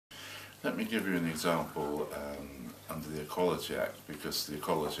Let me give you an example under the Equality Act, because the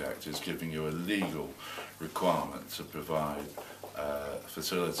Equality Act is giving you a legal requirement to provide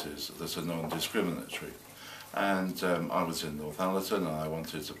facilities that are non-discriminatory. And I was in Northallerton and I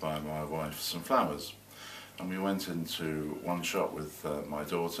wanted to buy my wife some flowers. And we went into one shop with my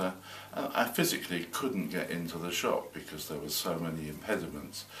daughter, and I physically couldn't get into the shop because there were so many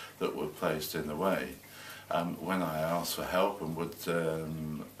impediments that were placed in the way. When I asked for help and would the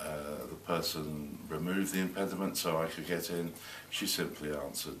person remove the impediment so I could get in, she simply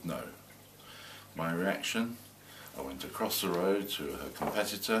answered no. My reaction? I went across the road to her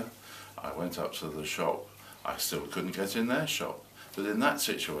competitor, I went up to the shop, I still couldn't get in their shop. But in that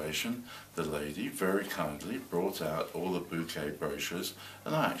situation, the lady very kindly brought out all the bouquet brochures,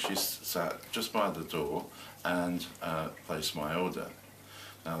 and I actually sat just by the door and placed my order.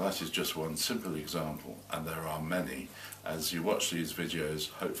 Now that is just one simple example, and there are many. As you watch these videos,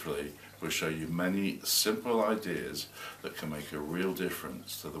 hopefully we'll show you many simple ideas that can make a real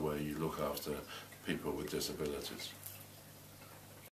difference to the way you look after people with disabilities.